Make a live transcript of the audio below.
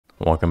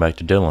Welcome back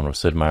to Dylan with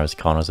Sid Meier's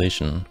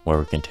Colonization, where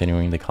we're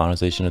continuing the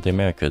colonization of the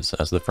Americas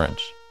as the French.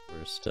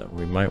 First,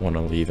 we might want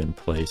to leave in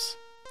place,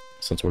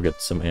 since we'll get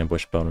some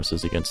ambush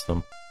bonuses against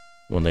them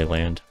when they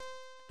land.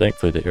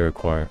 Thankfully the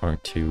Iroquois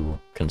aren't too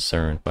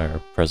concerned by our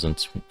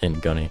presence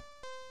in Gunny.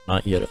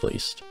 Not yet at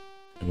least.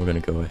 And we're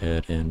going to go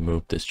ahead and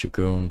move this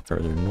Dragoon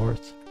further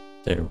north.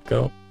 There we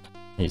go.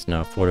 He's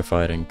now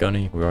fortified in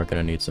Gunny. We are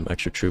going to need some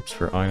extra troops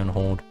for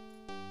Ironhold.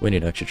 We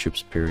need extra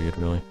troops period,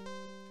 really.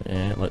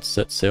 And let's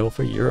set sail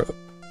for Europe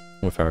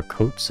with our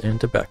coats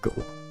and tobacco.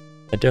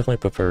 I definitely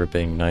prefer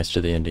being nice to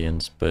the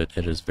Indians, but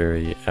it is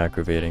very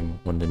aggravating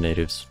when the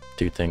natives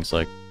do things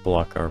like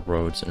block our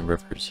roads and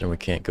rivers and we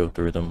can't go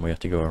through them. We have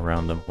to go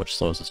around them, which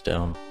slows us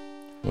down.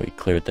 We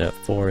cleared that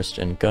forest,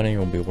 and Gunny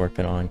will be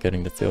working on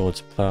getting the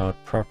fields plowed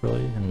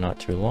properly in not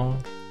too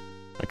long.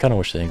 I kind of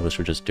wish the English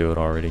would just do it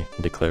already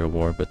and declare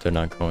war, but they're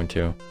not going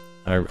to.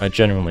 I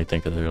genuinely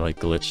think that they're like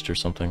glitched or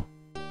something.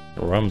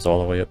 The rum's all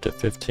the way up to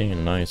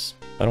 15, nice.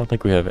 I don't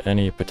think we have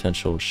any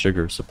potential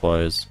sugar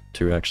supplies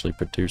to actually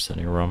produce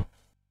any rum.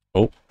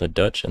 Oh, the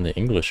Dutch and the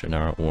English are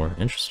now at war.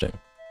 Interesting.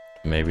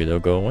 Maybe they'll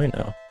go away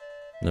now.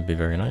 That'd be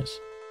very nice.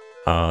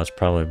 It's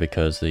probably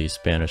because the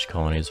Spanish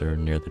colonies are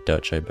near the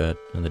Dutch, I bet,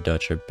 and the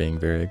Dutch are being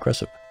very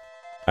aggressive.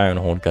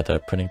 Ironhold got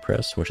that printing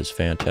press, which is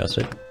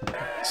fantastic.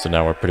 So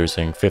now we're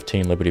producing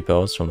 15 Liberty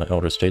Bells from the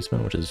Elder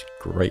Statesman, which is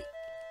great.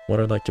 What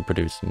I'd like to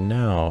produce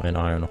now in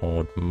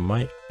Ironhold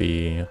might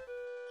be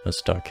a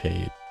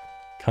stockade.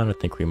 Kinda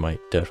think we might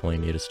definitely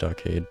need a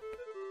stockade.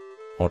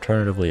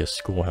 Alternatively, a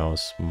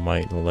schoolhouse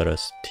might let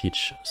us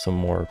teach some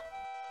more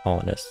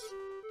colonists.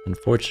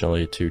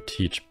 Unfortunately, to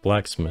teach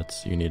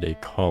blacksmiths, you need a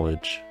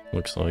college,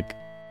 looks like.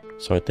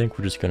 So I think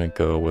we're just gonna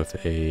go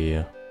with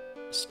a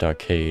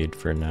stockade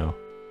for now.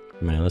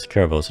 Man, this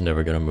caravel's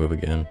never gonna move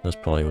again. That's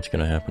probably what's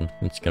gonna happen.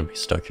 It's gonna be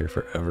stuck here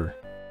forever.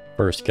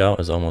 First scout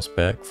is almost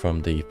back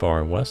from the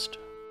far west.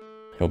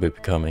 He'll be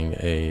becoming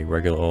a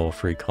regular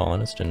oil-free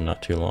colonist in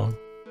not too long.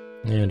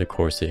 And of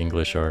course the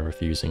English are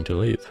refusing to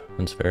leave.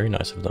 It's very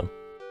nice of them.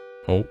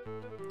 Oh,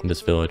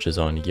 this village is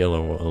on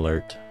yellow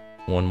alert.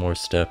 One more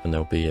step and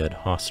they'll be at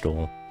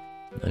hostile.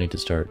 I need to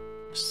start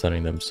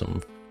sending them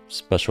some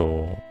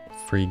special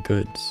free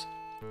goods.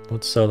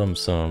 Let's give them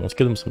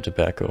some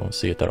tobacco and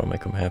see if that'll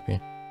make them happy.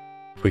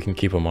 If we can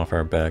keep them off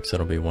our backs,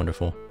 that'll be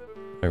wonderful.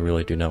 I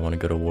really do not want to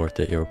go to war with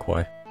the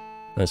Iroquois.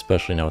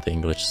 Especially now with the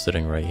English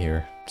sitting right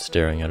here,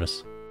 staring at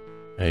us.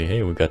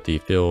 Hey, we got the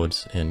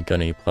fields in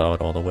Gunny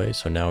plowed all the way,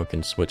 so now we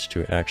can switch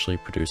to actually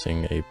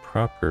producing a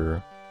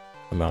proper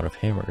amount of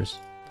hammers.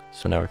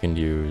 So now we can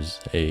use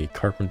a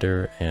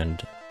carpenter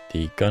and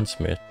the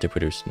gunsmith to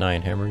produce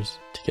 9 hammers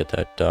to get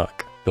that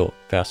dock built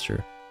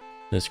faster.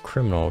 This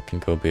criminal can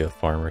go be a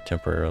farmer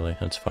temporarily,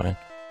 that's fine.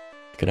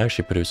 I can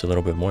actually produce a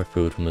little bit more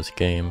food from this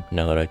game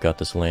now that I got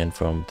this land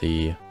from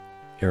the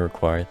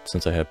Iroquois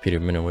since I have Peter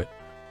Minuit.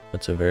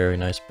 That's a very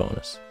nice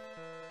bonus.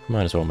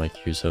 Might as well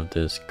make use of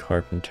this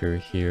carpenter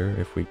here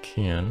if we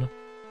can.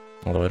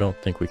 Although I don't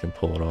think we can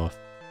pull it off.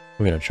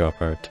 We're going to drop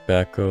our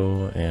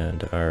tobacco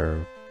and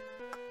our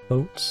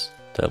coats.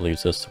 That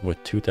leaves us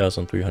with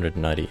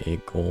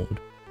 2,398 gold.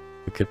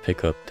 We could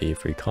pick up the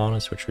free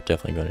colonists, which we're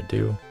definitely going to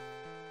do.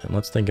 And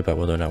let's think about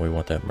whether or not we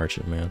want that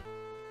merchantman.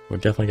 We're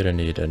definitely going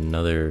to need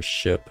another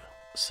ship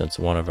since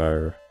one of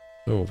our...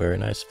 Oh, very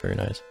nice, very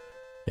nice.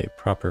 A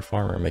proper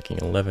farmer making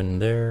 11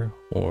 there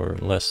or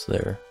less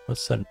there.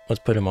 Let's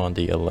put him on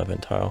the 11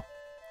 tile.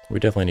 We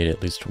definitely need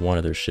at least one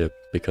other ship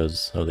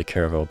because of the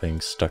caravel being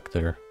stuck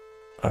there.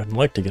 I'd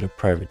like to get a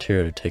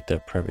privateer to take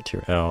that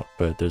privateer out,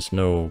 but there's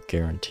no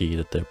guarantee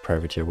that the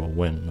privateer will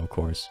win, of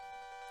course.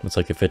 It's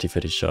like a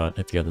 50-50 shot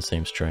if you have the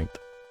same strength.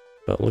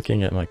 But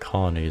looking at my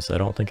colonies, I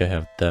don't think I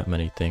have that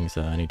many things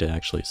that I need to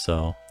actually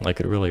sell. I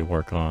could really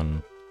work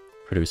on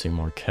producing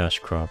more cash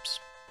crops.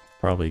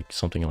 Probably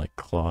something like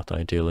cloth,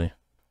 ideally.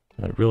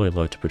 I'd really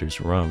love to produce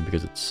rum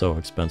because it's so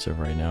expensive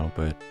right now,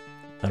 but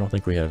I don't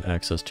think we have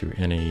access to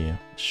any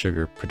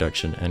sugar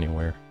production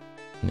anywhere.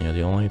 Yeah,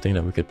 the only thing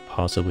that we could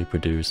possibly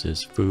produce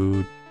is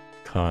food,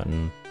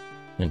 cotton,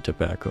 and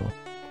tobacco.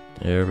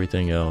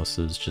 Everything else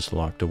is just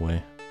locked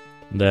away.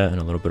 That and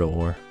a little bit of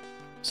ore.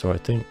 So I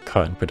think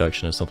cotton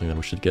production is something that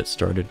we should get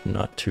started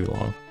not too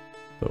long.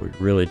 But we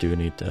really do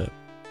need that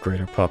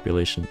greater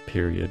population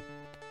period.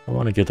 I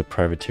want to give the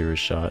privateer a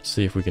shot,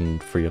 see if we can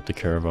free up the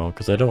caravel,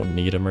 because I don't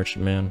need a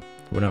merchantman.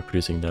 We're not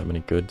producing that many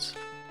goods.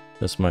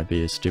 This might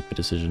be a stupid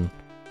decision,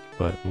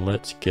 but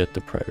let's get the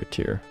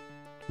privateer.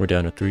 We're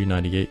down to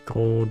 398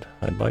 gold.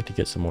 I'd like to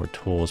get some more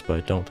tools, but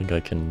I don't think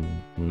I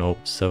can... Nope,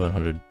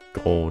 700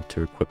 gold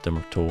to equip them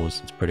with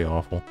tools. It's pretty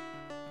awful.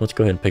 Let's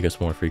go ahead and pick up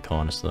some more free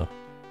colonists though.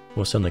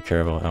 We'll send the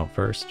caravel out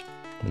first,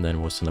 and then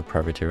we'll send the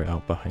privateer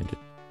out behind it.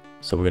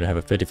 So we're going to have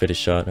a 50-50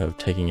 shot of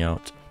taking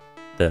out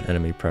that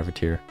enemy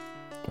privateer.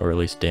 Or at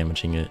least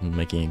damaging it and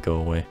making it go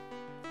away.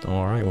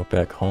 Alright, we're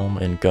back home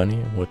in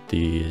Gunny with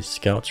the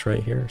scouts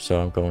right here.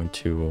 So I'm going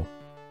to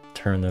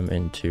turn them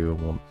into...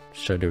 Well,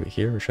 should I do it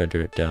here or should I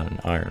do it down in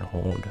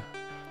Ironhold?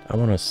 I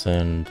want to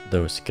send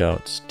those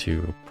scouts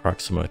to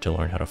Proxima to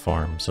learn how to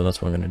farm, so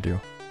that's what I'm going to do.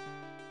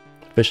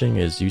 Fishing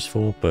is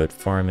useful, but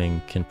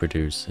farming can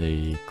produce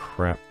a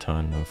crap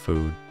ton of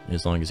food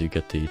as long as you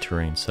get the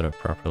terrain set up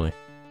properly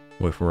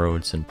with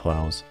roads and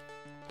plows.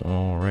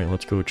 Alright,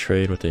 let's go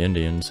trade with the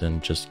Indians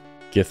and just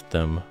gift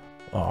them.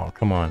 Oh,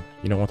 come on.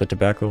 You don't want the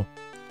tobacco?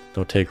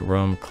 They'll take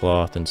rum,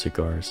 cloth, and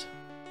cigars.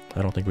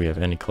 I don't think we have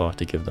any cloth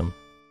to give them.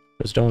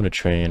 There's no one to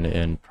train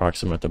in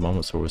Proxima at the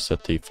moment, so we'll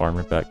set the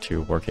farmer back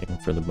to working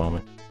for the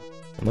moment.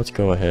 And let's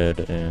go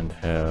ahead and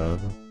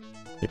have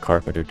the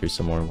carpenter do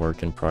some more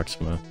work in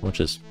Proxima. We'll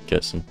just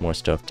get some more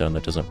stuff done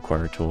that doesn't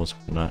require tools.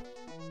 Not.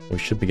 We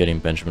should be getting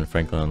Benjamin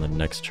Franklin on the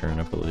next turn,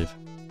 I believe.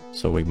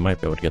 So we might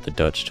be able to get the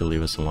Dutch to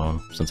leave us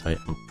alone, since I'm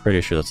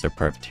pretty sure that's their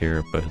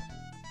privateer, but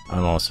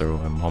I'm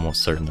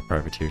almost certain the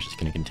privateer is just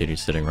going to continue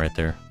sitting right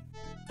there.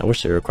 I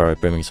wish the Iroquois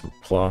would bring me some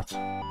cloth.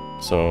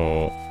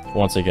 So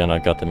once again, I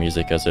got the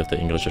music as if the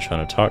English are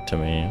trying to talk to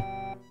me,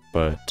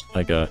 but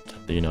I got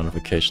the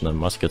notification that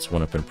muskets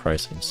went up in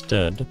price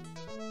instead.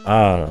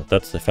 Ah,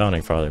 that's the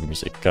founding father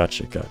music.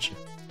 Gotcha, gotcha.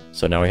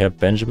 So now we have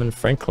Benjamin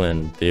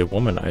Franklin, the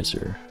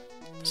womanizer.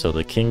 So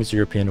the King's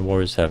European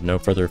wars have no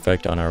further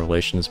effect on our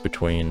relations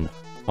between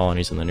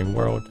colonies in the New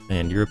World,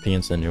 and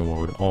Europeans in the New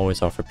World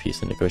always offer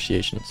peace and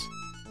negotiations.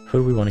 Who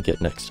do we want to get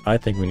next? I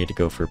think we need to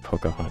go for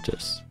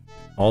Pocahontas.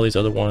 All these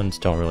other ones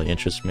don't really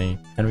interest me.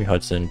 Henry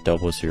Hudson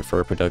doubles your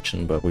fur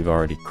production, but we've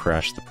already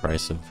crashed the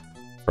price of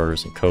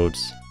furs and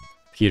coats.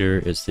 Peter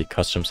is the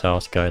customs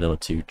house guy that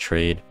lets you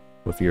trade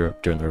with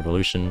Europe during the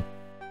Revolution.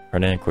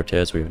 Hernan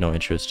Cortez, we have no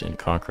interest in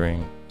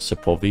conquering.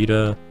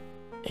 Sepulveda,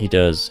 he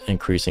does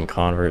increasing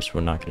converts.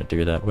 We're not going to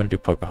do that. We're going to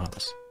do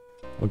Pocahontas.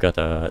 We got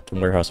the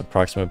warehouse of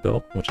Proxima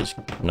built, which is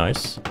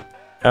nice.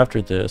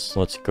 After this,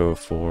 let's go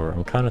for,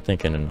 I'm kind of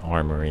thinking an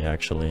armory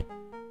actually.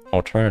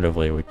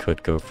 Alternatively, we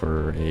could go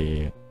for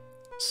a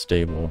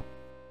stable.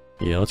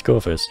 Yeah, let's go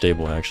for a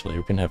stable actually.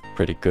 We can have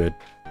pretty good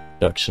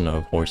production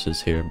of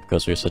horses here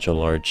because we have such a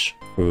large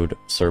food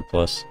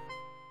surplus.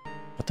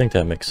 I think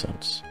that makes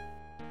sense.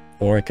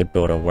 Or I could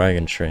build a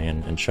wagon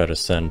train and try to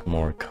send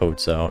more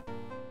coats out.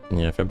 And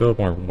yeah, if I build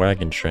more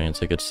wagon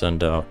trains, I could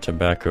send out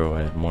tobacco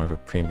at more of a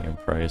premium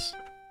price.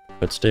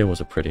 But stables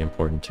are pretty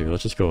important too.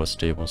 Let's just go with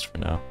stables for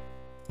now.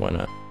 Why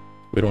not?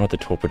 We don't have the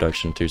tool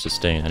production to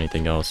sustain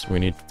anything else. We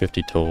need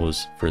 50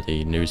 tools for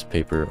the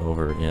newspaper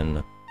over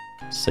in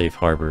Safe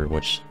Harbor,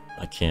 which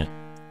I can't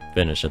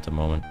finish at the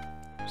moment.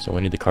 So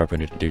we need the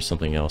carpenter to do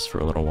something else for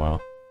a little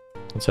while.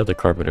 Let's have the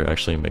carpenter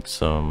actually make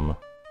some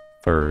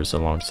furs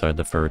alongside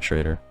the fur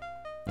trader.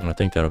 And I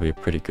think that'll be a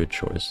pretty good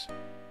choice.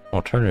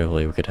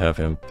 Alternatively, we could have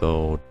him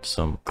build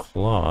some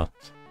cloth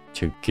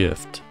to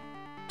gift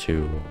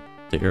to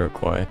the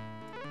Iroquois.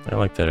 I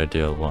like that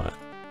idea a lot.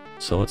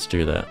 So let's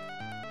do that.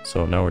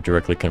 So now we'll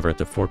directly convert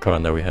the 4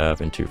 cotton that we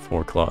have into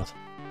 4 cloth,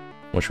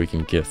 which we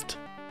can gift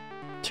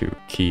to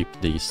keep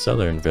the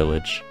southern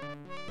village.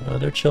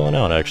 They're chilling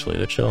out actually,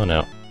 they're chilling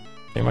out.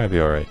 They might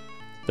be alright.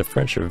 The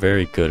French are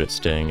very good at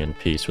staying in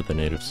peace with the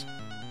natives.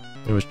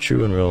 It was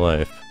true in real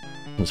life,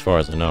 as far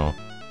as I know.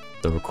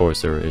 Though of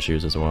course there were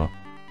issues as well.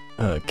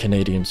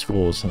 Canadian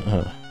schools,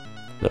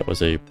 that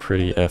was a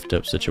pretty effed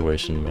up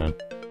situation, man.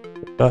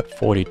 Got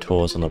 40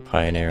 tools on the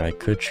Pioneer. I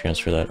could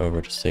transfer that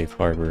over to Safe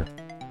Harbor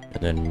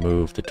and then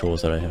move the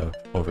tools that I have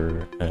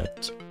over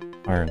at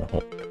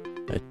Ironhold.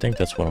 I think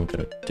that's what I'm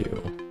gonna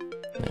do.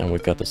 And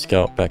we've got the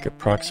scout back at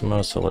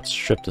Proxima, so let's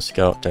strip the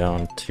scout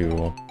down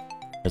to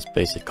his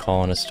basic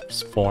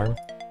colonist form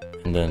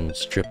and then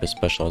strip his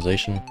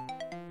specialization.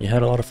 You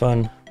had a lot of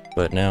fun,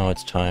 but now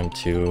it's time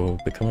to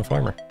become a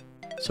farmer.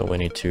 So we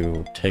need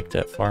to take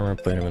that farmer,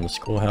 put him in the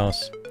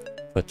schoolhouse,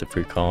 put the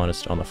free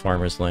colonist on the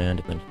farmer's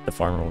land, and then the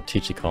farmer will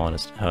teach the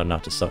colonist how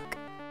not to suck.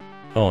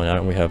 Oh, now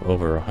that we have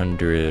over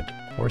 100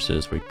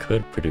 horses, we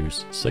could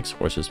produce 6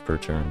 horses per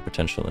turn,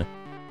 potentially.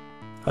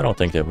 I don't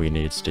think that we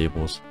need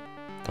stables.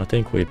 I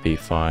think we'd be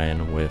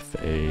fine with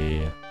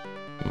a...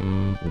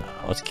 no,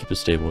 let's keep the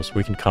stables.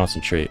 We can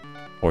concentrate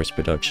horse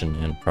production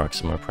in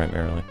Proxima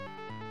primarily.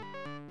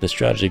 The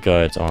strategy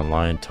guides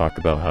online talk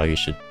about how you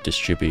should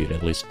distribute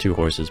at least 2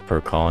 horses per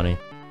colony,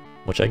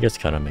 which I guess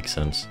kind of makes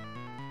sense.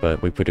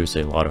 But we produce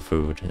a lot of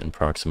food in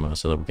Proxima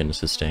so that we can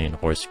sustain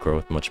horse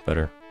growth much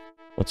better.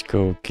 Let's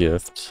go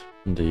gift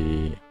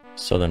the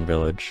southern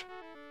village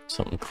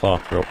something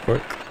cloth real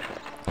quick.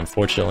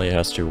 Unfortunately, it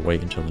has to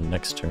wait until the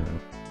next turn.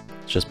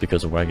 It's just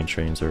because the wagon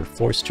trains are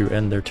forced to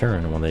end their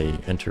turn when they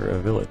enter a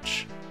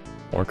village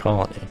or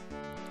colony.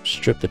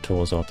 Strip the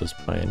tools off this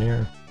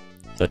Pioneer.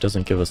 That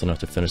doesn't give us enough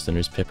to finish the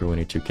newspaper. We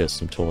need to get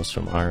some tools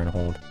from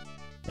Ironhold.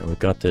 And we've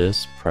got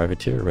this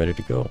privateer ready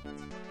to go.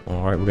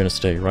 Alright, we're going to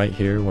stay right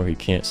here where he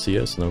can't see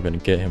us, and then we're going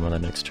to get him on the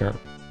next turn.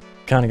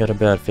 Kind of got a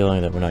bad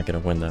feeling that we're not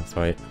going to win that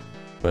fight.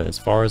 But as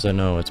far as I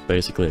know, it's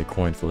basically a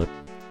coin flip.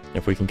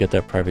 If we can get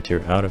that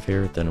privateer out of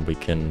here, then we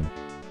can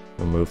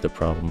remove the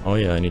problem. Oh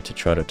yeah, I need to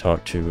try to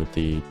talk to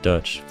the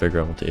Dutch, figure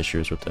out what the issue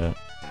is with that.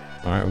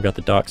 Alright, we've got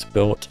the docks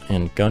built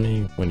in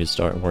Gunny. We need to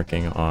start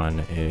working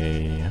on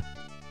a...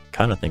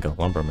 kind of think a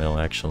lumber mill,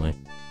 actually.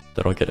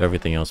 That'll get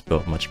everything else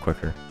built much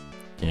quicker.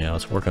 Yeah,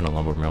 let's work on a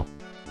lumber mill.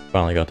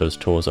 Finally got those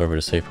tools over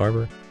to Safe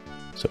Harbor.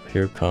 So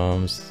here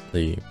comes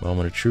the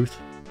moment of truth.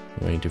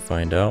 We need to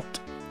find out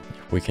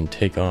if we can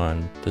take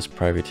on this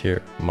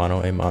privateer,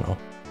 mano a mano.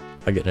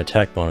 I get an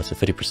attack bonus of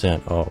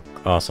 50%. Oh,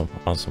 awesome,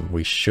 awesome.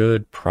 We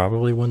should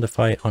probably win the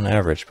fight on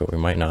average, but we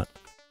might not.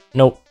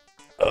 Nope.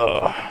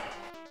 Ugh.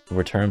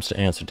 Returns to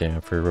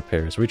Amsterdam for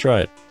repairs. We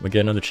tried. We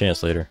get another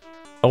chance later.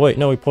 Oh wait,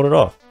 no, we pulled it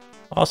off.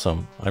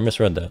 Awesome. I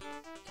misread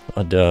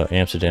that. Duh,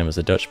 Amsterdam is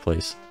a Dutch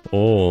place.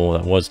 Oh,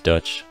 that was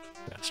Dutch.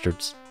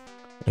 Bastards.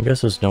 I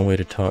guess there's no way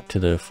to talk to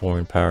the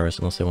foreign powers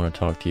unless they want to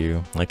talk to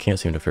you. I can't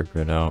seem to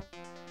figure it out.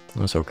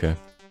 That's okay.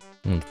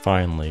 And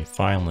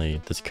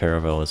finally, this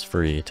caravel is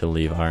free to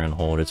leave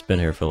Ironhold. It's been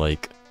here for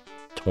like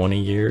 20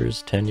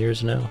 years, 10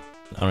 years now?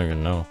 I don't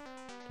even know.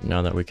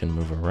 Now that we can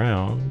move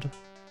around,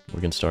 we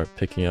can start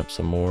picking up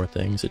some more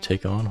things to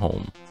take on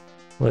home.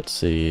 Let's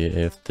see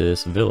if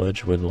this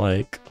village would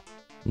like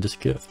this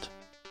gift.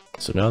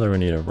 So now that we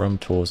need rum,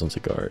 tools, and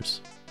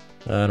cigars.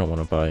 I don't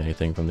want to buy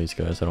anything from these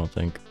guys, I don't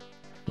think.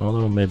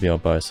 Although maybe I'll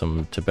buy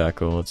some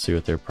tobacco. Let's see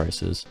what their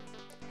price is.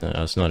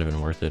 It's not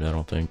even worth it, I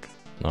don't think.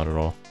 Not at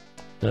all.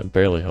 That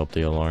barely helped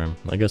the alarm.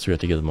 I guess we have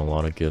to give them a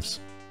lot of gifts.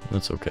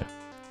 That's okay.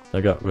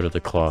 I got rid of the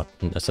cloth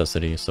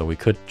necessity, so we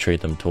could trade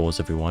them tools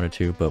if we wanted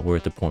to, but we're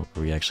at the point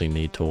where we actually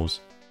need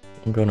tools.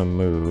 I'm gonna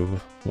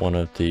move one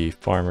of the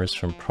farmers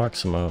from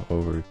Proxima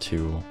over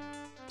to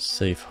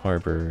Safe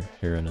Harbor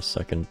here in a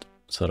second,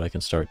 so that I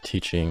can start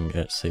teaching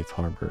at Safe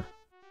Harbor.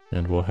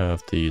 And we'll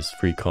have these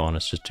free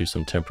colonists just do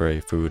some temporary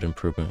food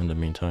improvement in the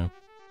meantime.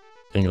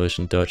 English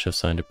and Dutch have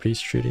signed a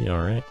peace treaty,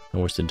 alright. I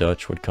wish the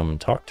Dutch would come and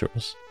talk to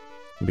us.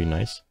 It'd be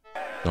nice.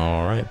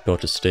 Alright,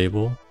 built a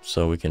stable,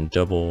 so we can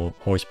double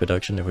horse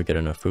production if we get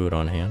enough food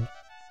on hand.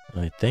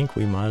 I think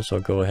we might as well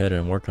go ahead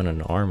and work on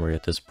an armory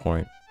at this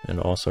point, and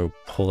also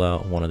pull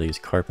out one of these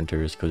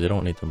carpenters, because we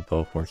don't need them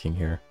both working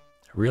here.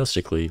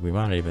 Realistically, we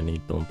might not even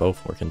need them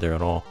both working there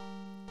at all.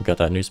 We got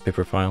that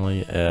newspaper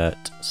finally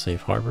at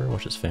Safe Harbor,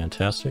 which is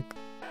fantastic.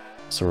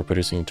 So we're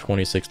producing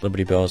 26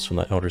 Liberty Bells from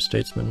the Elder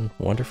Statesman.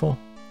 Wonderful.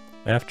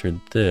 After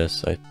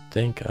this, I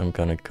think I'm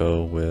gonna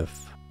go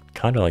with...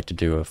 kind of like to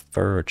do a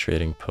fur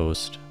trading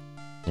post.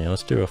 Yeah,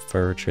 let's do a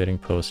fur trading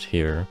post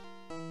here.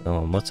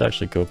 Let's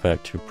actually go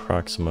back to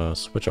Proxima,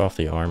 switch off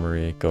the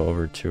armory, go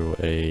over to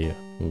a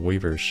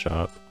weaver's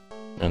shop,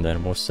 and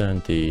then we'll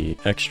send the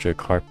extra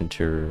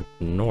carpenter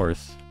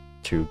north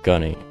to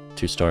Gunny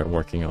to start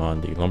working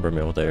on the lumber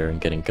mill there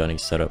and getting Gunny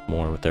set up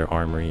more with their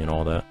armory and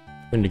all that.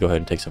 We need to go ahead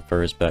and take some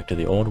furs back to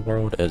the old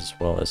world as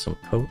well as some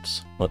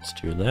coats. Let's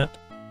do that.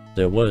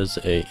 There was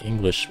a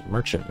English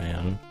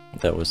merchantman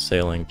that was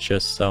sailing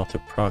just south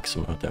of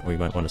Proxima that we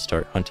might want to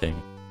start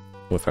hunting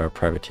with our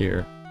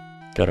privateer.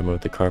 Gotta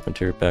move the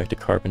carpenter back to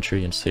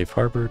carpentry in Safe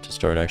Harbor to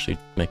start actually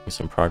making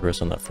some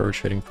progress on that fur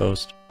trading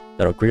post.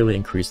 That'll greatly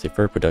increase the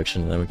fur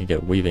production, and then we can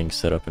get weaving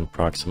set up in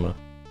Proxima.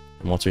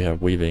 And once we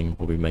have weaving,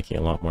 we'll be making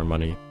a lot more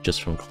money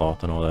just from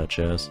cloth and all that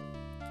jazz.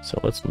 So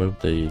let's move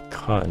the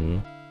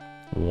cotton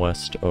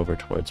west over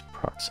towards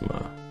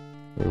Proxima.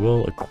 We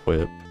will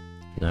equip.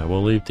 Now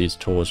we'll leave these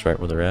tools right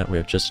where they're at. We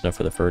have just enough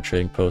for the fur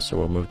trading post, so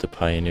we'll move the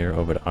Pioneer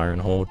over to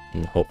Ironhold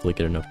and hopefully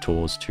get enough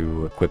tools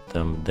to equip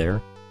them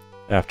there.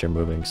 After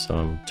moving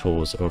some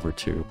tools over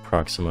to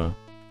Proxima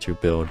to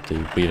build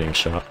the weaving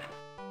shop.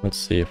 Let's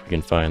see if we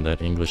can find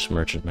that English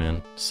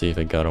merchantman, see if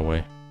it got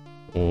away.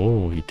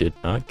 Oh, he did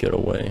not get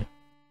away.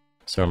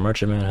 So our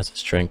merchantman has a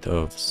strength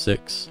of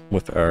 6.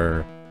 With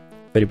our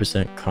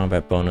 50%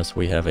 combat bonus,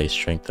 we have a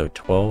strength of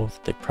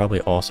 12. They probably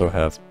also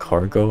have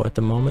cargo at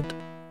the moment,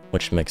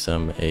 which makes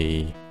them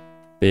a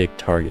big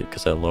target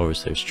because that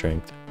lowers their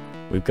strength.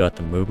 We've got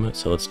the movement,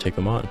 so let's take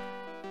them on.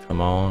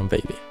 Come on,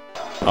 baby.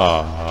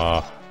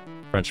 Ah,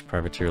 French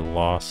privateer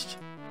lost.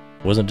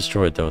 Wasn't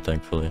destroyed though,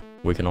 thankfully.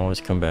 We can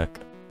always come back.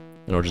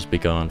 And it'll just be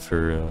gone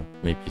for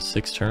maybe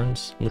 6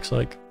 turns, looks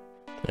like.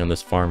 And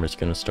this farmer's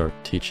gonna start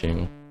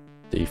teaching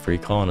the free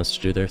colonists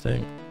to do their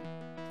thing.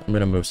 I'm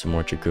gonna move some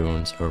more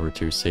dragoons over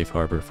to Safe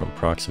Harbor from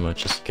Proxima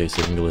just in case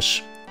the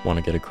English want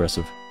to get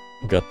aggressive.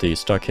 Got the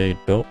stockade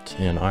built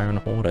in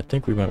Ironhold. I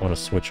think we might want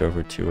to switch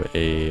over to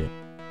a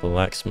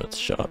blacksmith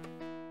shop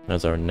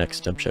as our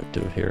next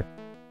objective here.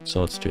 So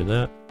let's do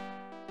that.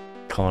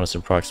 Colonist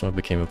in Proxima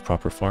became a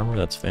proper farmer.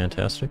 That's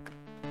fantastic.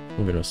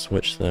 We're going to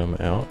switch them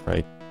out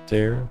right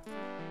there.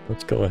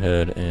 Let's go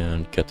ahead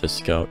and get the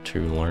scout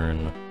to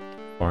learn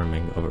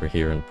farming over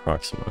here in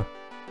Proxima.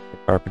 The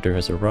carpenter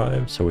has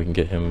arrived, so we can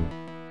get him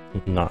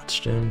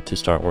notched in to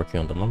start working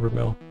on the lumber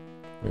mill.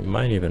 We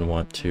might even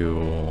want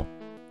to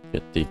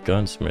get the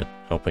gunsmith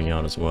helping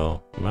out as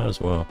well. Might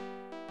as well.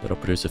 It'll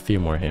produce a few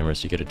more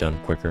hammers to get it done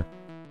quicker.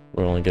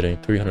 We're only getting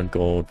 300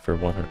 gold for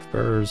 100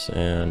 furs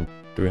and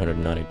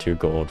 392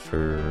 gold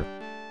for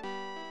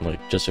like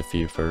just a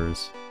few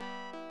furs.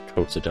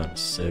 Coats it down to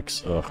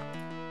 6. Ugh.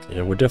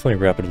 Yeah, we're definitely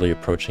rapidly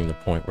approaching the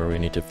point where we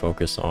need to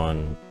focus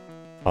on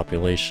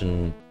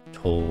population,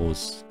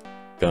 tools,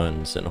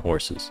 guns, and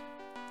horses,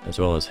 as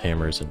well as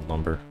hammers and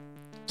lumber.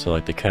 So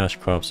like the cash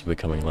crops are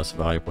becoming less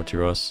valuable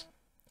to us,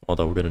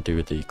 although we're going to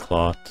do the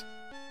cloth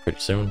pretty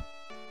soon,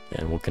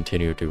 and we'll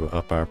continue to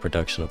up our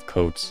production of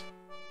coats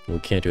We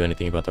can't do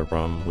anything about the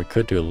rum. We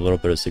could do a little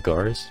bit of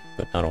cigars,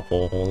 but not a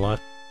whole lot.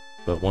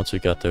 But once we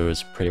got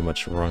those pretty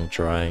much wrung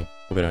dry,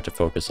 we're gonna have to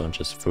focus on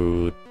just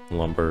food,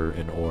 lumber,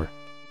 and ore.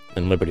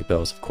 And Liberty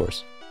Bells, of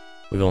course.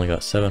 We've only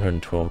got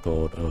 712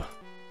 gold. Ugh.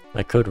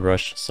 I could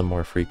rush some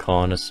more free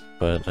colonists,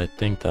 but I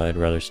think that I'd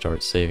rather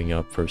start saving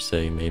up for,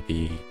 say,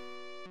 maybe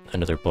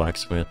another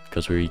blacksmith,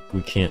 because we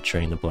can't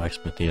train the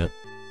blacksmith yet,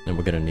 and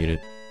we're gonna need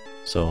it.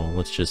 So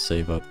let's just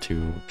save up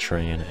to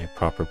train a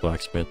proper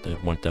blacksmith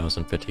at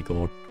 1050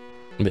 gold.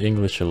 The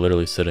English are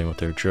literally sitting with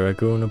their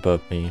dragoon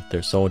above me,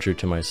 their soldier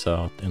to my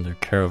south, and their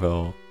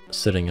caravel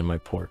sitting in my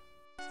port.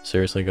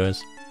 Seriously,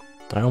 guys?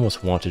 I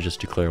almost want to just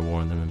declare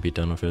war on them and be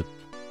done with it.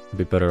 I'd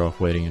be better off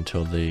waiting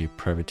until the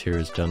privateer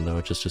is done though,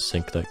 just to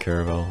sink that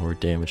caravel, or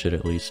damage it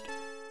at least.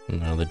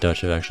 No, the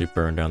Dutch have actually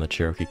burned down the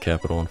Cherokee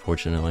capital,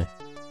 unfortunately.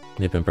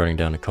 They've been burning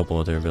down a couple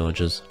of their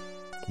villages,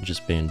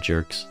 just being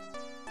jerks.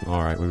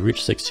 Alright, we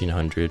reached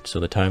 1600, so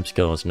the time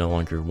scale is no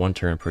longer 1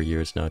 turn per year,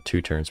 it's now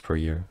 2 turns per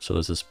year. So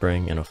there's a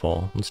spring and a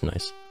fall, that's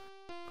nice.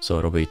 So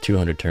it'll be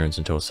 200 turns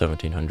until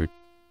 1700.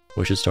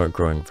 We should start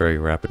growing very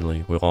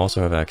rapidly. We'll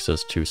also have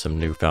access to some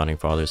new founding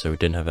fathers that we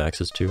didn't have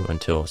access to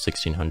until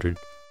 1600.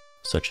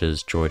 Such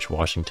as George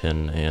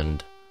Washington,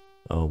 and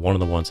one of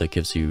the ones that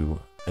gives you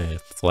a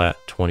flat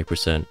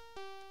 20%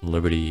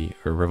 liberty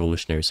or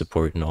revolutionary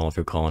support in all of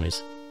your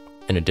colonies,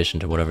 in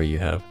addition to whatever you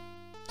have.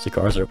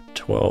 Cigars are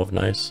 12,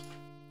 nice.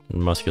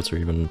 And muskets are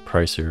even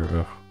pricier.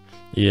 Ugh.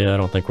 Yeah, I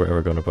don't think we're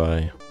ever going to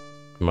buy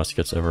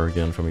muskets ever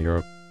again from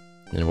Europe.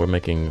 And we're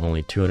making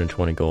only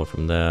 220 gold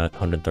from that,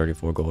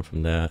 134 gold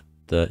from that.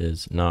 That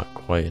is not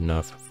quite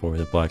enough for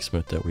the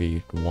blacksmith that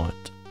we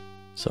want.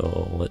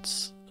 So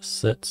let's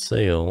set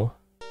sail,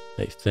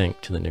 I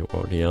think, to the New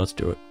World. Yeah, let's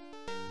do it.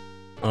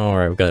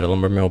 Alright, we got a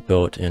lumber mill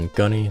built in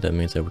Gunny. That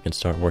means that we can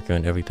start working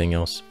on everything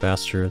else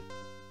faster.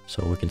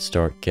 So we can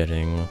start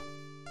getting...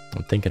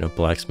 I'm thinking of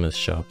blacksmith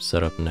shop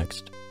set up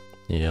next.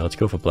 Yeah, let's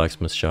go for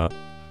blacksmith shop.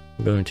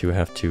 I'm going to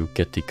have to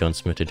get the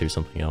gunsmith to do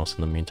something else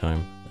in the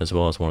meantime, as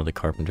well as one of the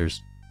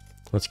carpenters.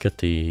 Let's get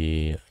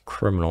the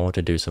criminal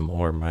to do some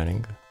ore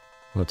mining.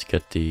 Let's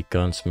get the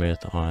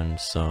gunsmith on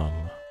some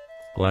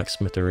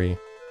blacksmithery.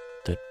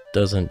 That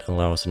doesn't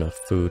allow us enough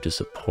food to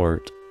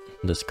support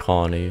this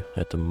colony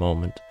at the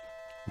moment.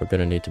 We're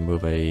gonna need to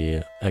move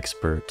a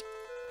expert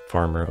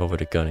farmer over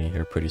to Gunny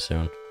here pretty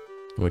soon.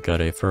 We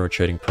got a fur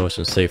trading post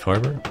in Safe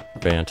Harbor.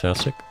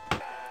 Fantastic.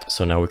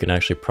 So now we can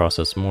actually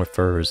process more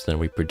furs than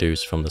we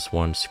produce from this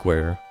one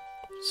square.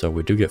 So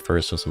we do get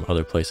furs from some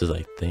other places,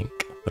 I think,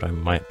 but I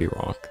might be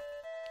wrong.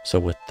 So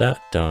with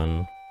that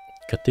done,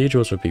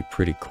 cathedrals would be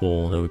pretty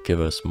cool. They would give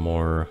us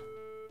more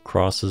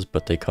crosses,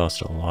 but they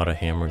cost a lot of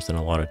hammers and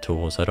a lot of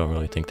tools. I don't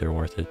really think they're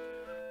worth it.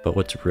 But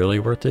what's really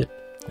worth it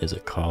is a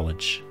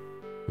college.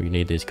 We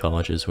need these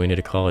colleges. We need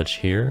a college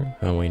here,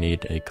 and we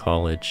need a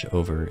college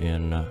over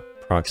in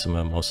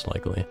Proxima, most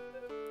likely.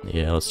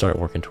 Yeah, let's start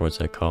working towards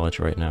that college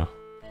right now.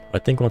 I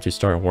think once we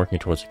start working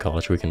towards the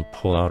college, we can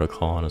pull out a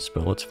colonist,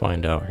 but let's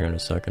find out here in a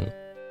second.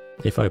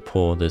 If I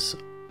pull this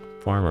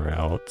farmer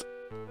out,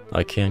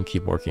 I can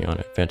keep working on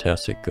it.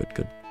 Fantastic, good,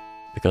 good.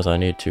 Because I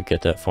need to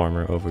get that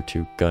farmer over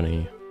to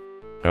Gunny.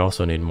 I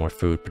also need more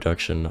food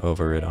production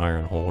over at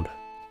Ironhold,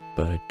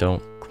 but I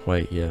don't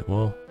quite yet.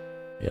 Well,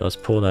 yeah, let's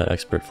pull that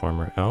expert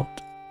farmer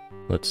out.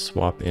 Let's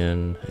swap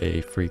in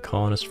a free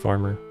colonist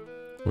farmer.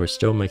 We're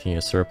still making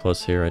a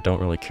surplus here. I don't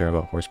really care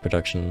about horse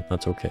production.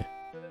 That's okay.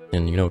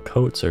 And you know,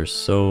 coats are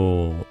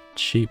so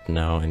cheap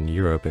now in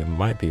Europe, it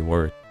might be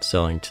worth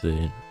selling to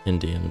the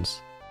Indians.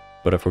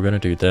 But if we're gonna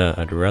do that,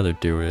 I'd rather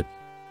do it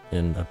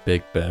in a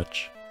big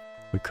batch.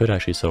 We could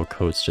actually sell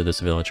coats to this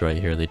village right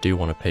here. They do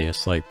want to pay a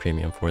slight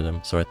premium for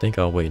them, so I think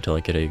I'll wait until I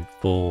get a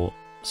full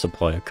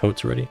supply of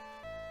coats ready,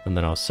 and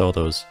then I'll sell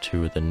those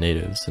to the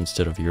natives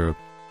instead of Europe,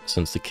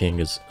 since the king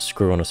is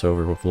screwing us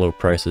over with low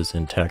prices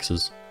and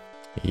taxes.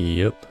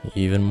 Yep,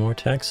 even more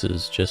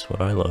taxes, just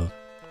what I love.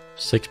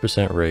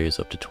 6% raise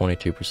up to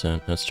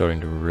 22%, that's starting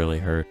to really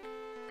hurt.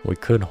 We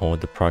could hold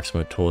the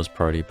Proxima Tools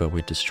party, but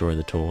we destroy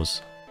the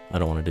tools. I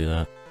don't want to do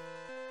that.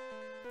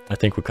 I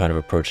think we're kind of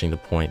approaching the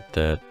point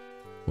that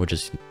we're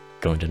just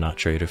going to not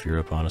trade with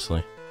Europe,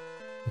 honestly.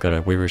 Got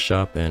a weaver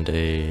shop and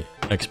a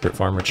expert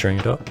farmer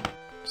trained up.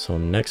 So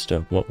next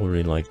up, what would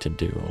we like to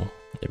do?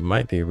 It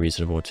might be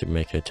reasonable to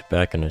make a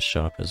tobacconist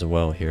shop as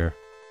well here.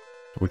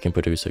 We can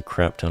produce a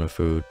crap ton of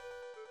food,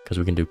 because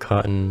we can do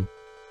cotton,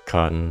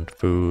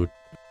 food,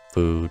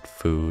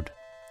 food.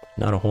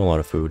 Not a whole lot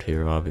of food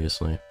here,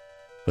 obviously,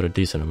 but a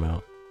decent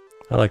amount.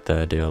 I like that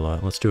idea a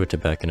lot. Let's do a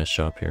tobacconist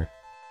shop here.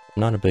 I'm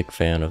not a big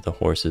fan of the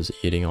horses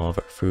eating all of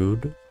our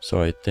food,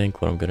 so I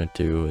think what I'm going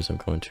to do is I'm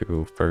going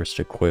to first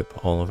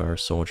equip all of our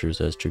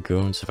soldiers as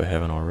dragoons if I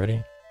haven't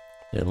already.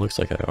 It looks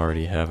like I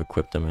already have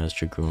equipped them as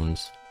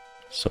dragoons.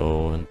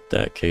 So in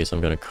that case,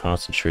 I'm going to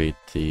concentrate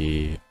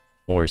the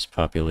horse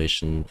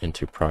population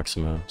into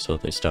Proxima so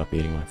that they stop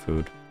eating my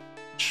food.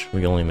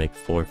 We only make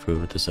 4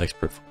 food with this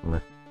expert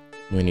farmer.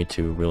 We need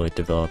to really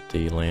develop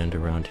the land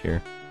around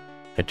here.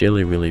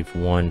 Ideally, we leave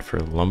 1 for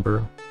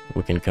lumber.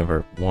 We can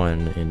convert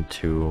 1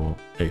 into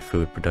a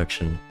food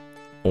production.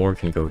 ore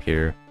can go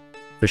here.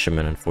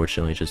 Fishermen,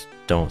 unfortunately, just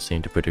don't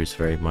seem to produce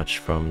very much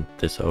from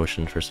this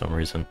ocean for some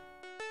reason.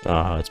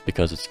 It's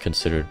because it's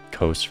considered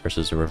coast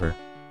versus a river.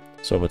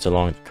 So if it's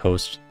along the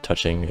coast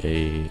touching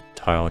a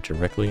tile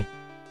directly,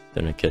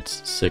 then it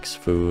gets 6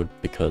 food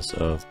because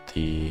of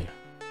the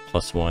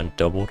 +1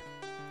 doubled,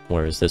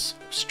 whereas this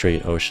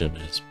straight ocean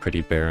is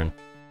pretty barren.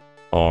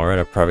 Alright,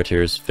 our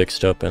privateer is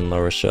fixed up in La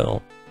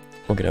Rochelle.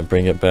 We're gonna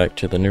bring it back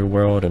to the New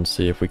World and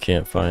see if we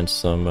can't find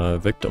some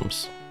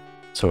victims.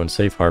 So in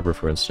Safe Harbor,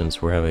 for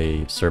instance, we have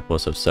a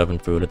surplus of 7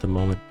 food at the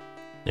moment.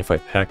 If I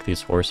pack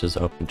these horses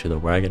up into the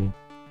wagon,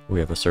 we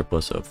have a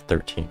surplus of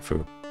 13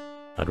 food.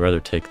 I'd rather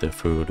take the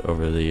food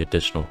over the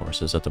additional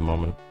horses at the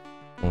moment.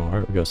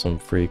 Alright, we got some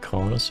free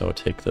colonists, so I'll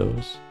take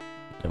those.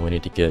 And we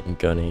need to get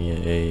Gunny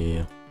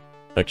a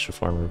extra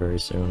farmer very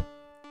soon.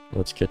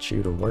 Let's get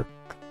you to work,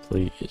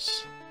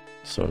 please.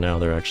 So now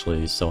they're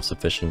actually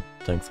self-sufficient,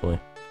 thankfully.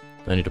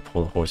 I need to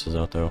pull the horses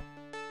out though.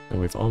 And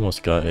we've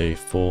almost got a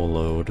full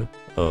load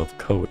of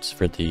coats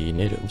for the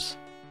natives.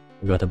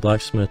 We got the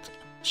blacksmith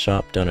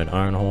shop done at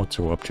Ironhold,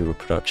 so we're up to a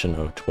production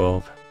of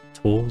 12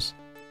 tools.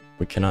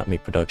 We cannot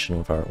meet production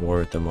with our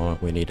ore at the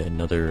moment. We need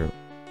another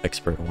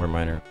expert ore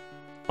miner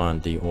on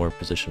the ore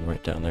position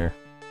right down there.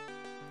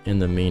 In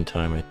the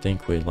meantime, I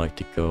think we'd like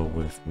to go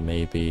with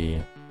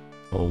maybe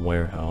a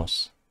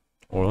warehouse.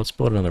 Or let's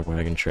build another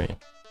wagon train.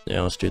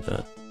 Yeah, let's do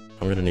that.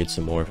 I'm gonna need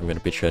some more if I'm gonna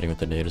be trading with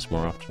the natives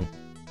more often.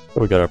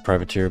 We got our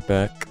privateer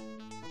back.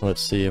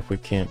 Let's see if we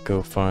can't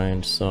go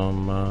find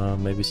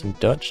some, maybe some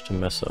Dutch to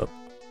mess up.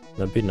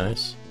 That'd be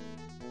nice.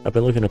 I've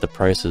been looking at the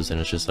prices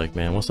and it's just like,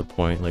 man, what's the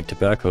point? Like,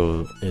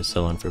 tobacco is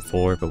selling for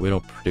 4, but we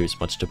don't produce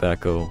much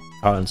tobacco.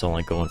 Cotton's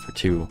only going for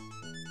 2.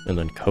 And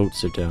then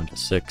coats are down to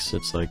 6.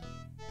 It's like,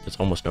 there's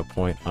almost no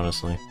point,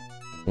 honestly.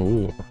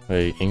 Ooh,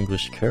 a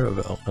English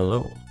caravel.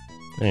 Hello.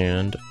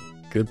 And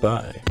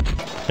goodbye.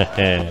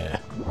 Heh.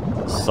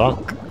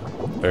 Sunk.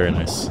 Very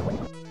nice.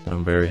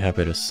 I'm very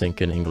happy to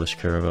sink an English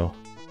caravel.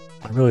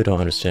 I really don't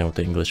understand what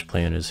the English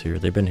plan is here.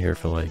 They've been here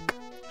for like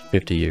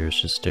 50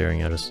 years just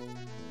staring at us.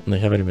 And they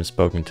haven't even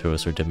spoken to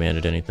us or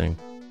demanded anything.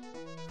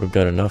 We've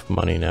got enough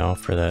money now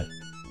for that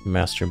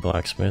master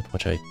blacksmith,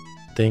 which I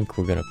think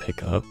we're gonna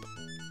pick up.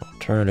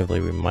 Alternatively,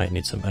 we might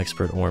need some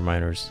expert ore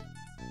miners,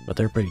 but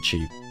they're pretty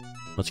cheap.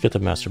 Let's get the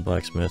master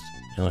blacksmith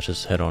and let's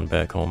just head on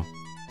back home.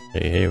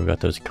 Hey, we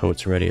got those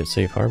coats ready at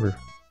Safe Harbor.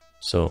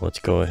 So let's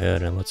go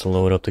ahead and let's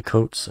load up the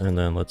coats and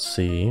then let's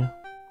see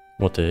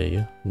what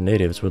the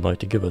natives would like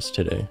to give us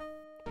today.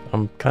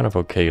 I'm kind of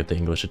okay if the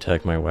English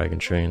attack my wagon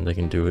train, they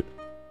can do it.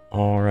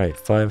 Alright,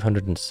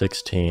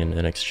 516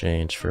 in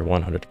exchange for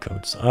 100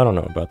 coats. I don't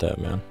know about that,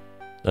 man.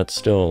 That's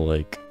still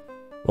like,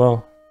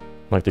 well,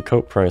 like the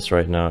coat price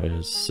right now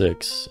is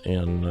 6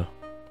 in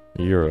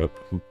Europe,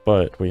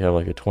 but we have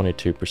like a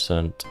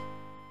 22%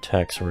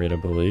 tax rate, I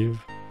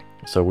believe.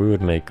 So we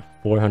would make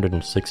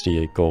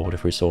 468 gold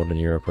if we sold in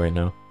Europe right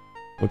now.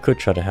 We could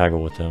try to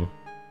haggle with them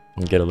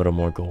and get a little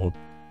more gold,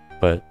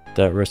 but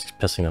that risks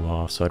pissing them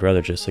off, so I'd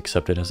rather just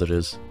accept it as it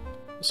is.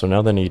 So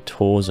now they need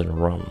tools and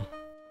rum,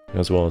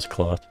 as well as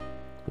cloth.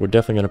 We're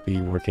definitely going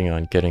to be working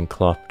on getting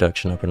cloth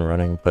production up and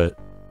running, but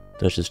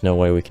there's just no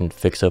way we can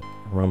fix up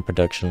rum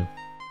production.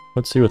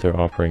 Let's see what they're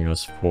offering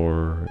us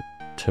for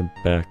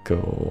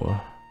tobacco.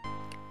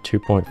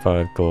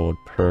 2.5 gold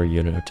per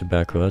unit of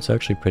tobacco. That's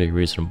actually pretty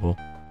reasonable.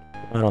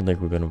 I don't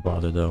think we're going to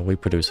bother though. We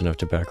produce enough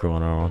tobacco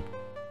on our own.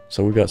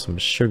 So we got some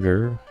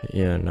sugar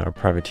in our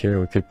privateer.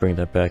 We could bring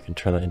that back and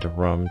turn that into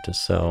rum to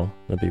sell.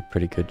 That'd be a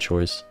pretty good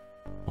choice.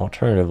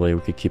 Alternatively,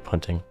 we could keep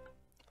hunting.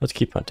 Let's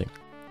keep hunting.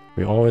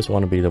 We always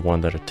want to be the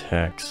one that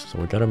attacks, so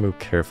we gotta move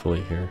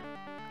carefully here.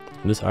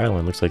 And this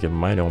island looks like it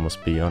might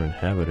almost be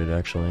uninhabited,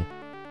 actually.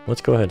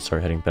 Let's go ahead and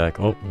start heading back.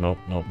 Oh, nope,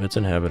 it's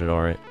inhabited,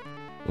 alright.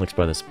 Looks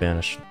by the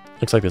Spanish.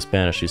 Looks like the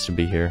Spanish used to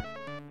be here.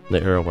 The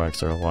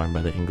Arawaks are alarmed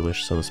by the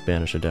English, so the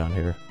Spanish are down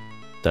here.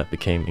 That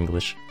became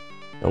English.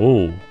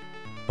 Oh,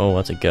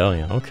 that's a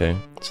galleon, okay.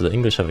 So the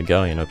English have a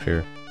galleon up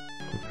here.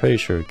 I'm pretty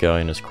sure a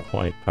galleon is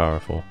quite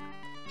powerful.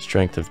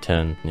 Strength of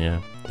 10,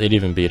 yeah. They'd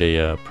even beat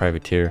a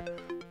privateer.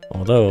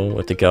 Although,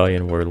 if the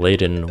galleon were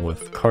laden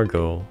with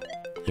cargo,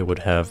 it would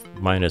have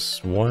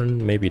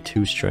 -1, maybe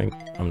 2 strength.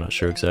 I'm not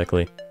sure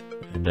exactly.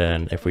 And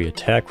then if we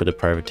attack with a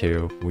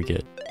privateer, we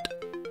get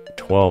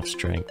 12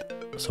 strength.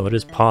 So it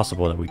is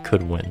possible that we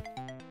could win.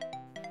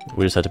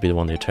 We just have to be the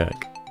one to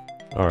attack.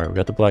 Alright, we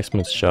got the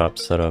blacksmith shop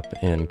set up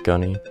in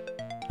Gunny.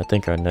 I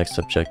think our next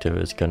objective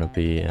is going to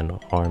be an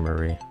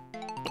armory.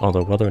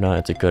 Although whether or not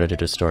it's a good idea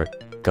to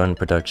start gun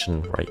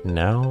production right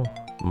now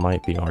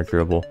might be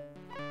arguable.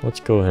 Let's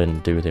go ahead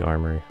and do the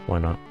armory. Why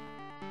not?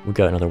 We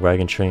got another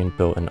wagon train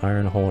built in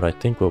Ironhold. I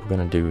think what we're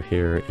going to do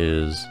here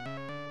is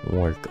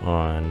work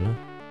on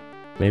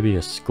maybe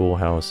a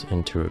schoolhouse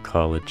into a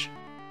college.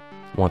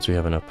 Once we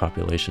have enough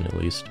population at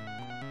least.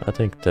 I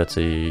think that's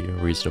a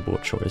reasonable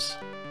choice.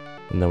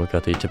 And then we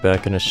got the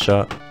tobacconist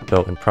shop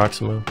built in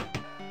Proxima.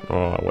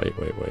 Oh, wait.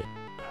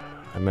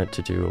 I meant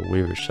to do a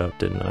weaver shop,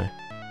 didn't I?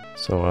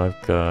 So I've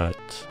got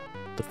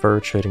the fur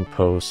trading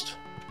post,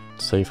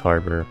 Safe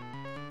Harbor,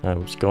 I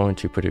was going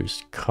to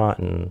produce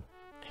cotton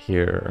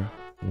here,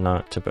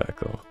 not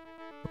tobacco.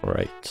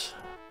 Right.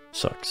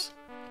 Sucks.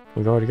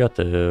 We've already got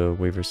the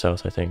Weaver's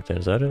house, I think.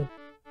 Is that it?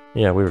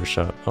 Yeah, Weaver's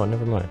shop. Oh,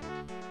 never mind.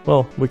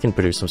 Well, we can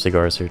produce some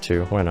cigars here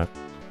too. Why not?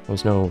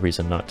 There's no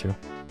reason not to.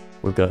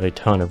 We've got a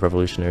ton of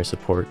revolutionary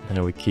support,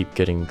 and we keep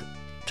getting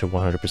to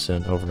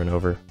 100% over and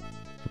over.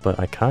 But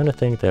I kind of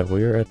think that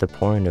we're at the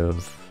point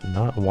of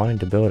not wanting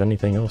to build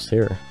anything else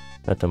here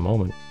at the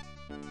moment.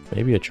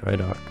 Maybe a dry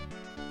dock.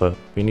 But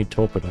we need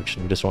tool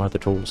production, we just don't have the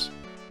tools.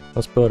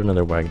 Let's build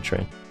another wagon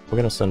train. We're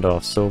going to send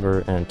off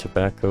silver and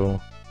tobacco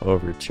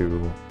over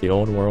to the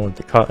old world.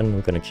 The cotton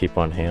we're going to keep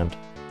on hand.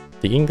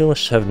 The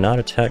English have not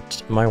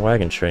attacked my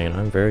wagon train.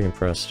 I'm very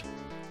impressed.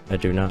 I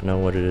do not know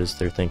what it is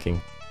they're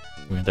thinking.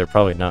 I mean, they're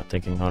probably not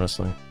thinking,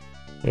 honestly.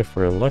 If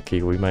we're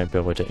lucky, we might be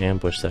able to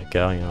ambush that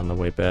galleon on the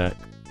way back.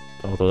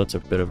 Although that's a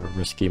bit of a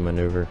risky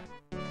maneuver.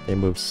 They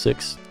move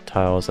 6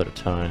 tiles at a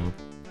time,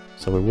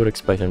 so we would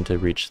expect them to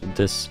reach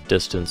this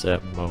distance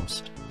at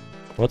most.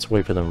 Let's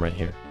wait for them right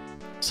here.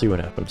 See what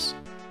happens.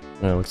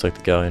 It looks like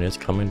the galleon is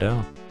coming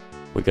down.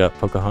 We got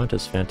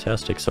Pocahontas,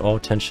 fantastic. So all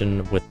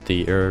tension with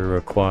the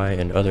Iroquois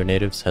and other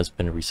natives has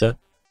been reset,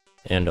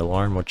 and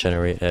alarm will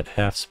generate at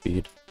half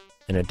speed,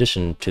 in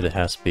addition to the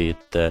half speed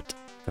that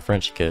the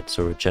French get,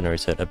 so it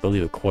generates at, I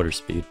believe, a quarter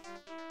speed.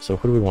 So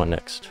who do we want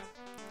next?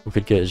 We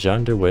could get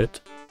Jean de Witt,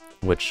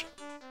 which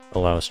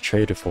allows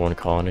trade to foreign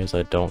colonies.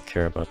 I don't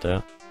care about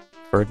that.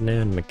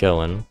 Ferdinand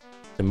Magellan.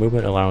 The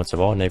movement allowance of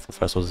all naval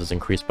vessels is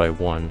increased by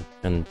 1,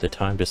 and the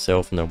time to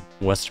sail from the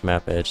west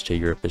map edge to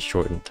Europe is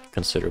shortened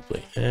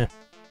considerably.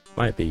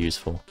 Might be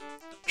useful.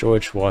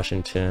 George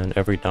Washington.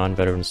 Every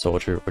non-veteran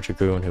soldier or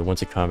dragoon who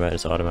wins a combat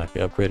is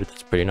automatically upgraded.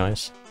 That's pretty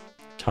nice.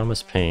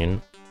 Thomas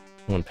Paine.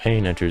 When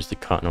Paine enters the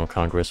Continental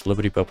Congress,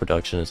 Liberty Bell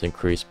production is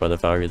increased by the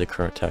value of the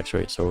current tax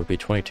rate, so it would be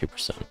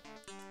 22%.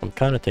 I'm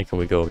kind of thinking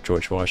we go with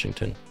George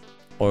Washington.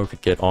 Or we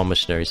could get all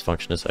missionaries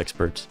function as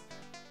experts.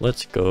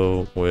 Let's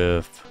go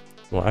with...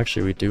 Well,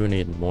 actually, we do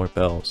need more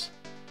bells.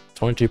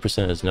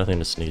 22% is nothing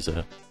to sneeze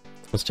at.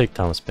 Let's take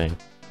Thomas Paine.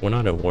 We're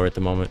not at war at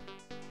the moment,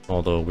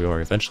 although we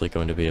are eventually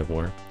going to be at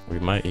war. We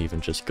might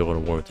even just go to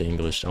war with the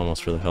English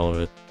almost for the hell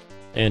of it,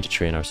 and to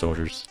train our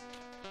soldiers.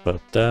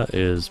 But that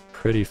is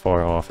pretty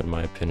far off in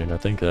my opinion. I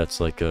think that's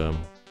like a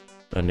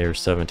near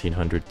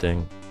 1700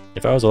 thing.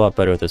 If I was a lot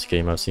better at this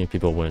game, I've seen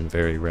people win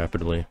very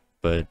rapidly,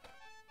 but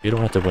you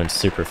don't have to win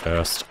super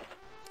fast.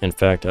 In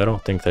fact, I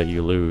don't think that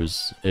you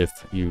lose if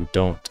you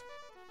don't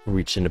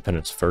reach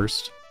independence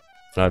first.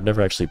 And I've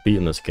never actually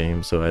beaten this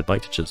game, so I'd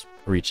like to just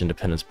reach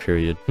independence,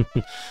 period.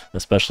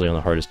 Especially on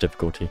the hardest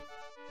difficulty.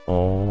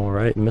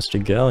 Alright,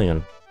 Mr.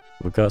 Galleon.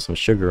 We've got some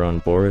sugar on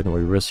board and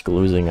we risk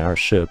losing our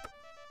ship.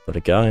 But a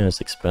galleon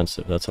is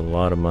expensive. That's a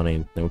lot of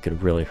money, and we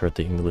could really hurt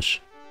the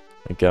English.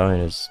 A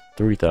galleon is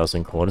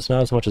 3,000 gold. It's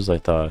not as much as I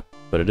thought,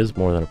 but it is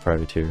more than a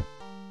privateer.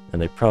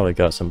 And they probably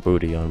got some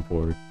booty on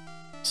board.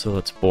 So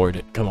let's board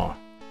it. Come on.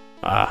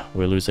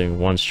 We're losing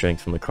 1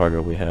 strength from the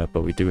cargo we have,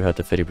 but we do have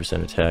the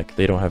 50% attack.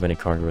 They don't have any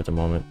cargo at the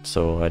moment,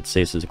 so I'd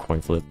say this is a coin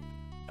flip.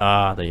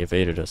 They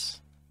evaded us.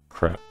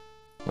 Crap.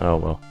 Oh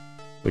well.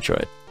 We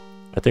tried.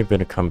 I think we're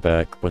gonna come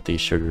back with the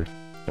sugar,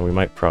 and we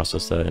might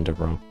process that into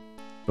rum.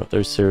 But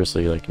there's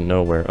seriously like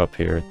nowhere up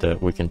here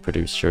that we can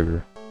produce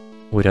sugar.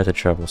 We'd have to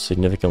travel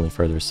significantly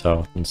further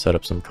south and set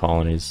up some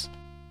colonies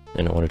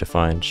in order to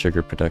find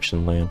sugar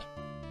production land.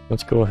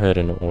 Let's go ahead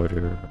and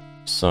order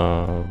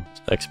some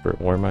expert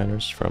ore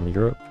miners from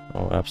Europe.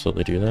 I'll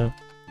absolutely do that.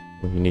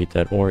 We need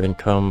that ore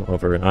income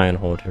over an iron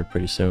hold here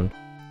pretty soon.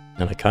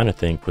 And I kind of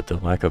think with the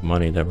lack of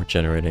money that we're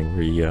generating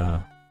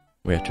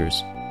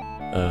reactors.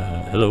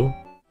 Hello?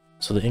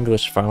 So the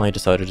English finally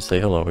decided to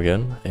say hello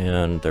again,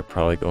 and they're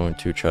probably going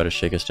to try to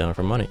shake us down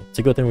for money. It's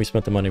a good thing we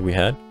spent the money we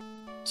had,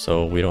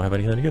 so we don't have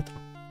anything to give them,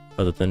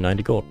 other than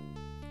 90 gold.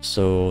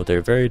 So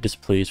they're very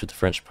displeased with the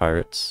French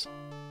pirates,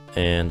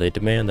 and they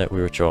demand that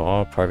we withdraw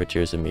all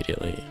privateers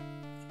immediately.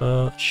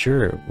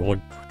 Sure,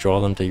 we'll draw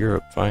them to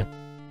Europe, fine.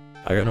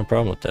 I got no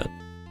problem with that.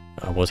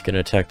 I was going to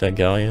attack that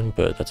galleon,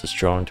 but that's a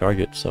strong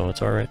target, so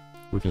it's alright.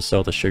 We can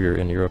sell the sugar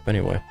in Europe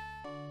anyway.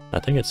 I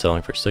think it's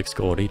selling for 6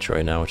 gold each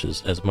right now, which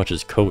is as much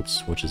as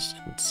coats, which is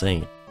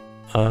insane.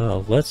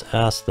 Let's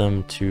ask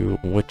them to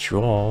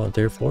withdraw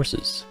their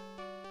forces.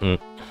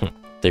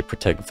 They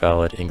protect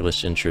valid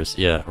English interests.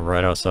 Yeah,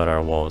 right outside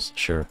our walls,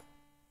 sure.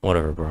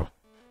 Whatever, bro.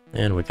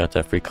 And we got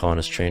that free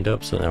colonist trained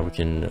up, so now we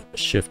can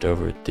shift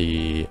over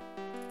the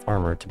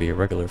farmer to be a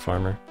regular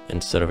farmer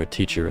instead of a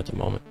teacher at the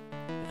moment.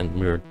 And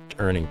we're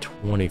earning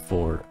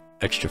 24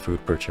 extra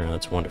food per turn.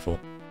 That's wonderful.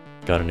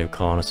 Got a new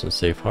colonist in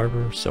Safe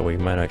Harbor, so we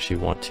might actually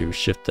want to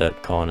shift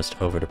that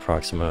colonist over to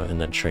Proxima and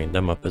then train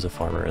them up as a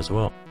farmer as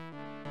well.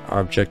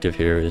 Our objective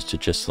here is to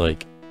just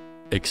like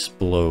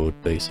explode,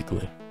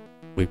 basically.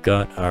 We've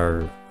got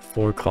our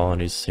 4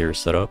 colonies here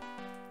set up.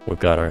 We've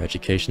got our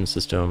education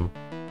system.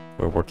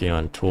 We're working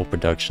on tool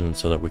production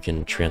so that we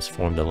can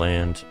transform the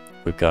land.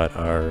 We've got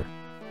our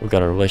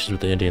relations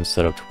with the Indians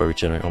set up to where we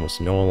generate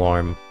almost no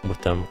alarm with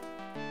them.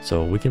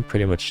 So we can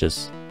pretty much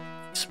just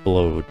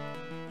explode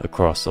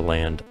across the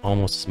land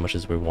almost as much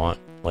as we want.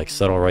 Like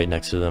settle right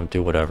next to them,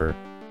 do whatever,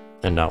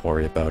 and not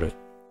worry about it.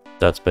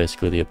 That's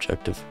basically the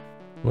objective.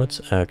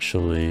 Let's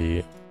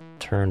actually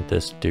turn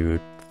this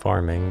dude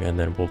farming, and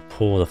then we'll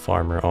pull the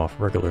farmer off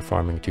regular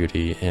farming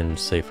duty in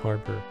Safe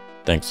Harbor.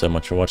 Thanks so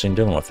much for watching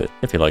Dealing With It.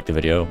 If you liked the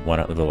video, why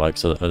not leave a like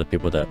so that other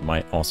people that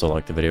might also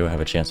like the video have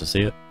a chance to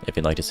see it? If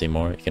you'd like to see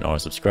more, you can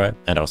always subscribe,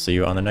 and I'll see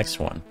you on the next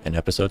one in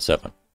episode 7.